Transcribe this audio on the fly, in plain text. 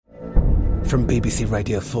From BBC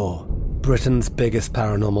Radio 4, Britain's biggest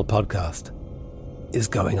paranormal podcast is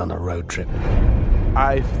going on a road trip.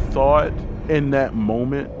 I thought in that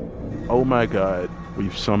moment, oh my God,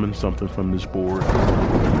 we've summoned something from this board.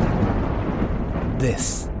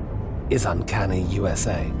 This is Uncanny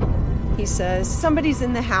USA. He says, somebody's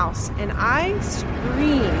in the house, and I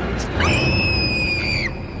screamed.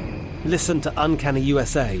 Listen to Uncanny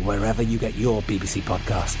USA wherever you get your BBC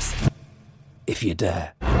podcasts, if you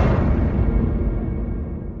dare.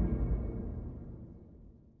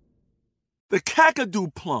 The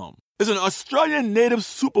Kakadu plum is an Australian native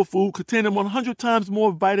superfood containing 100 times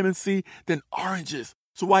more vitamin C than oranges.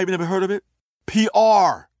 So why have you never heard of it?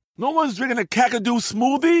 PR. No one's drinking a Kakadu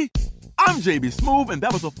smoothie? I'm JB Smoove, and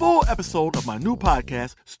that was a full episode of my new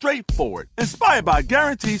podcast, Straightforward, inspired by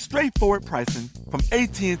guaranteed straightforward pricing from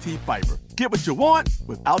AT&T Fiber. Get what you want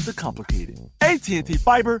without the complicated. AT&T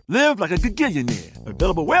Fiber, live like a gigillionaire.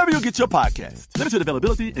 Available wherever you get your podcasts. Limited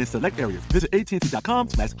availability in select areas. Visit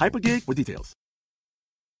AT&T.com/hypergig for details.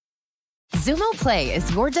 Xumo Play is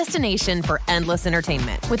your destination for endless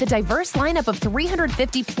entertainment. With a diverse lineup of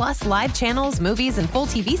 350-plus live channels, movies, and full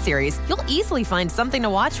TV series, you'll easily find something to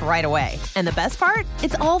watch right away. And the best part?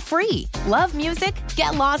 It's all free. Love music?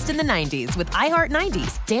 Get lost in the 90s with iHeart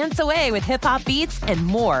 90s, dance away with hip-hop beats, and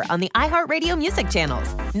more on the iHeartRadio music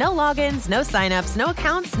channels. No logins, no signups, no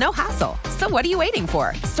accounts, no hassle. So what are you waiting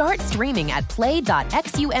for? Start streaming at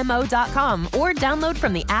play.xumo.com or download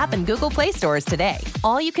from the app and Google Play stores today.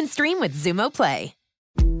 All you can stream with Xumo Play.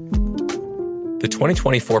 The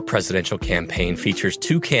 2024 presidential campaign features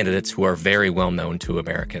two candidates who are very well known to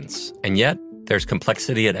Americans. And yet, there's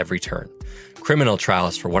complexity at every turn. Criminal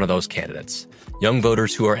trials for one of those candidates. Young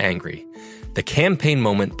voters who are angry. The Campaign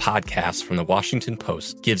Moment podcast from the Washington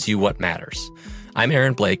Post gives you what matters. I'm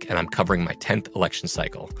Aaron Blake, and I'm covering my 10th election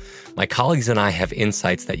cycle. My colleagues and I have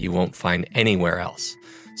insights that you won't find anywhere else.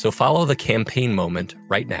 So follow The Campaign Moment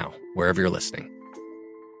right now, wherever you're listening.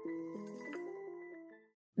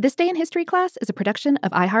 This Day in History class is a production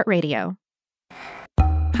of iHeartRadio.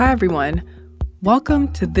 Hi, everyone.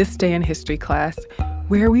 Welcome to This Day in History class,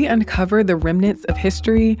 where we uncover the remnants of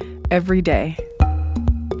history every day.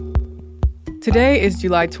 Today is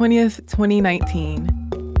July 20th, 2019.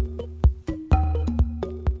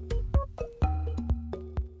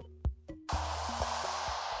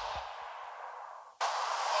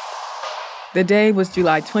 The day was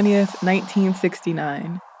July 20th,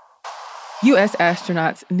 1969. U.S.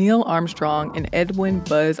 astronauts Neil Armstrong and Edwin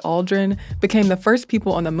Buzz Aldrin became the first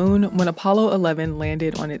people on the moon when Apollo 11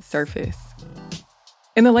 landed on its surface.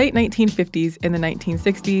 In the late 1950s and the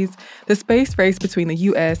 1960s, the space race between the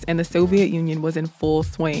U.S. and the Soviet Union was in full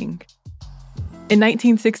swing. In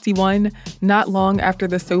 1961, not long after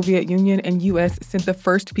the Soviet Union and U.S. sent the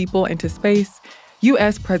first people into space,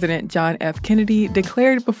 U.S. President John F. Kennedy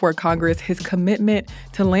declared before Congress his commitment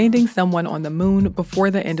to landing someone on the moon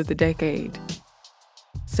before the end of the decade.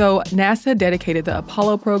 So NASA dedicated the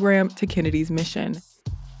Apollo program to Kennedy's mission.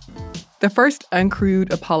 The first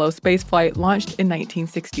uncrewed Apollo spaceflight launched in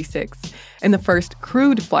 1966, and the first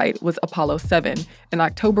crewed flight was Apollo 7 in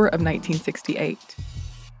October of 1968.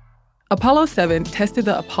 Apollo 7 tested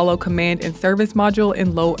the Apollo Command and Service Module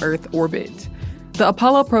in low Earth orbit. The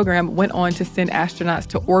Apollo program went on to send astronauts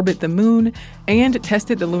to orbit the moon and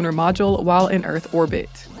tested the lunar module while in Earth orbit.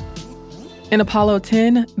 In Apollo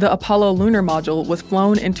 10, the Apollo lunar module was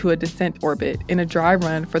flown into a descent orbit in a dry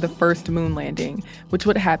run for the first moon landing, which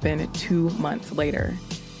would happen 2 months later.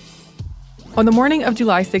 On the morning of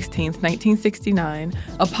July 16, 1969,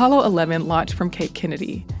 Apollo 11 launched from Cape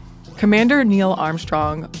Kennedy. Commander Neil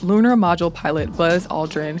Armstrong, lunar module pilot Buzz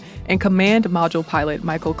Aldrin, and command module pilot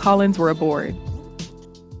Michael Collins were aboard.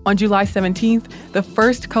 On July 17th, the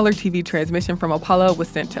first color TV transmission from Apollo was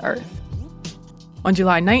sent to Earth. On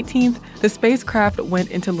July 19th, the spacecraft went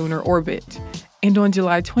into lunar orbit. And on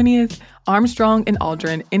July 20th, Armstrong and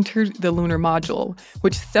Aldrin entered the lunar module,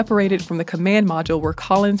 which separated from the command module where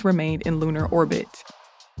Collins remained in lunar orbit.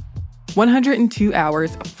 102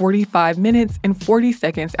 hours, 45 minutes, and 40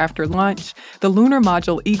 seconds after launch, the lunar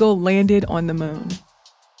module Eagle landed on the moon.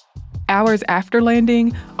 Hours after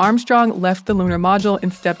landing, Armstrong left the lunar module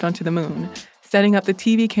and stepped onto the moon, setting up the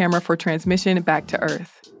TV camera for transmission back to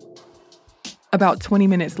Earth. About 20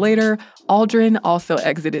 minutes later, Aldrin also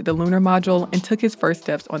exited the lunar module and took his first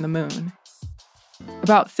steps on the moon.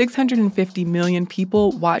 About 650 million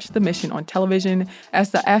people watched the mission on television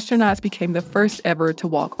as the astronauts became the first ever to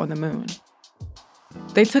walk on the moon.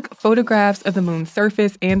 They took photographs of the moon's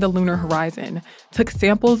surface and the lunar horizon, took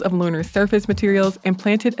samples of lunar surface materials, and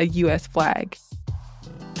planted a U.S. flag.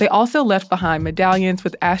 They also left behind medallions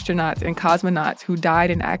with astronauts and cosmonauts who died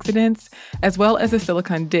in accidents, as well as a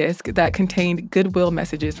silicon disc that contained goodwill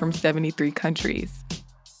messages from 73 countries.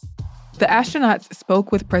 The astronauts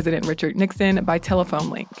spoke with President Richard Nixon by telephone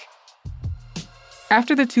link.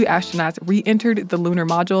 After the two astronauts re-entered the lunar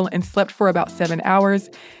module and slept for about 7 hours,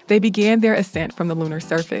 they began their ascent from the lunar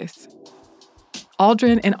surface.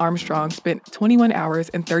 Aldrin and Armstrong spent 21 hours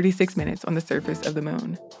and 36 minutes on the surface of the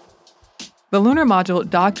moon. The lunar module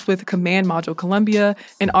docked with Command Module Columbia,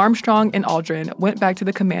 and Armstrong and Aldrin went back to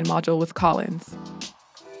the Command Module with Collins.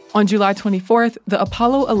 On July 24th, the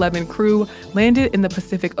Apollo 11 crew landed in the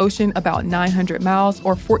Pacific Ocean about 900 miles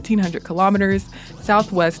or 1,400 kilometers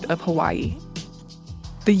southwest of Hawaii.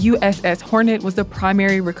 The USS Hornet was the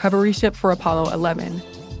primary recovery ship for Apollo 11.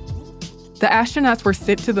 The astronauts were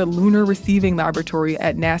sent to the Lunar Receiving Laboratory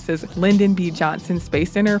at NASA's Lyndon B. Johnson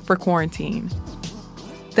Space Center for quarantine.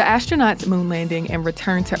 The astronauts' moon landing and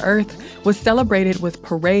return to Earth was celebrated with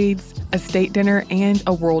parades, a state dinner, and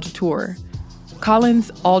a world tour.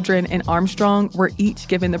 Collins, Aldrin, and Armstrong were each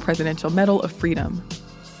given the Presidential Medal of Freedom.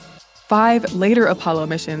 5 later Apollo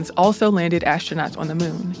missions also landed astronauts on the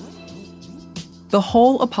moon. The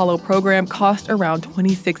whole Apollo program cost around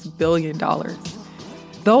 $26 billion.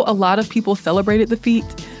 Though a lot of people celebrated the feat,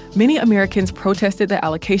 many Americans protested the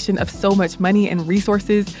allocation of so much money and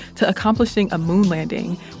resources to accomplishing a moon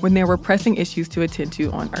landing when there were pressing issues to attend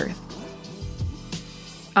to on Earth.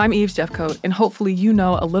 I'm Eve Jeffcoat, and hopefully you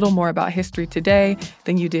know a little more about history today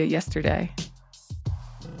than you did yesterday.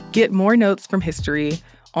 Get more notes from history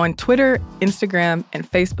on Twitter, Instagram, and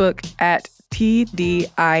Facebook at TDIHC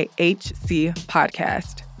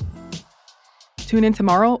Podcast. Tune in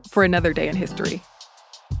tomorrow for another day in history.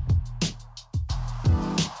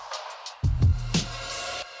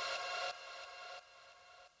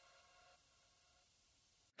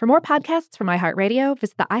 For more podcasts from iHeartRadio,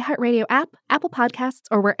 visit the iHeartRadio app, Apple Podcasts,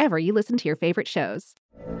 or wherever you listen to your favorite shows.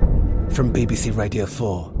 From BBC Radio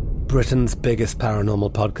 4, Britain's biggest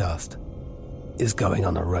paranormal podcast is going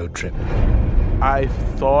on a road trip. I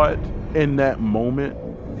thought in that moment,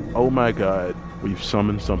 oh my God, we've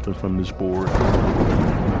summoned something from this board.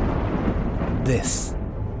 This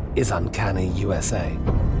is Uncanny USA.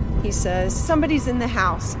 He says, somebody's in the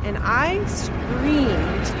house, and I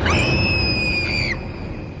screamed.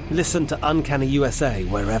 Listen to Uncanny USA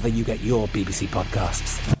wherever you get your BBC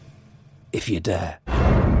podcasts, if you dare.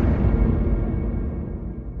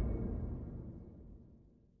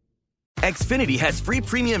 Xfinity has free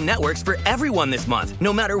premium networks for everyone this month,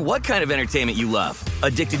 no matter what kind of entertainment you love.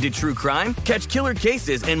 Addicted to true crime? Catch killer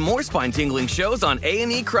cases and more spine-tingling shows on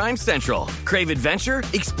A&E Crime Central. Crave adventure?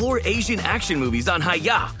 Explore Asian action movies on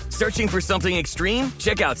Hi-YAH. Searching for something extreme?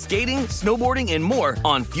 Check out skating, snowboarding, and more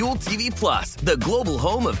on Fuel TV Plus, the global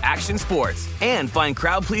home of action sports. And find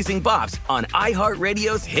crowd-pleasing bops on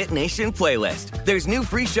iHeartRadio's Hit Nation playlist. There's new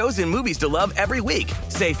free shows and movies to love every week.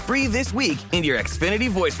 Say free this week in your Xfinity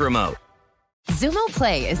voice remote. Xumo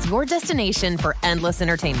Play is your destination for endless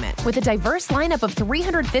entertainment. With a diverse lineup of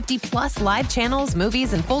 350 plus live channels,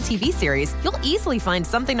 movies, and full TV series, you'll easily find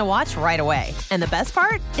something to watch right away. And the best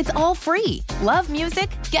part? It's all free. Love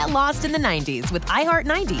music? Get lost in the 90s with iHeart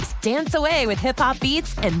 90s, dance away with hip-hop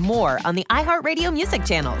beats, and more on the iHeartRadio music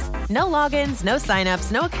channels. No logins, no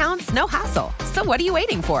signups, no accounts, no hassle. So what are you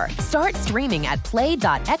waiting for? Start streaming at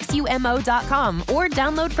play.xumo.com or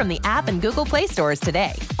download from the app and Google Play stores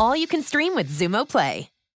today. All you can stream with Xumo Play.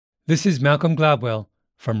 This is Malcolm Gladwell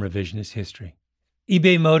from Revisionist History.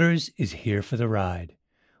 eBay Motors is here for the ride.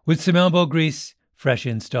 With some elbow grease, fresh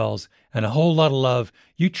installs, and a whole lot of love,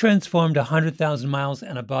 you transformed 100,000 miles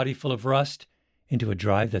and a body full of rust into a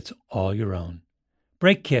drive that's all your own.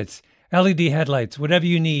 Brake kits, LED headlights, whatever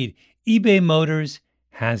you need, eBay Motors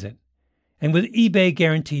has it. And with eBay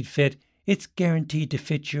Guaranteed Fit, it's guaranteed to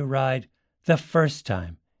fit your ride the first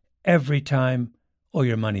time, every time, or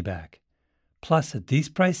your money back. Plus, at these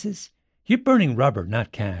prices, you're burning rubber,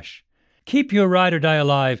 not cash. Keep your ride or die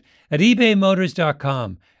alive at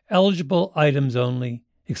ebaymotors.com. Eligible items only.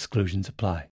 Exclusions apply.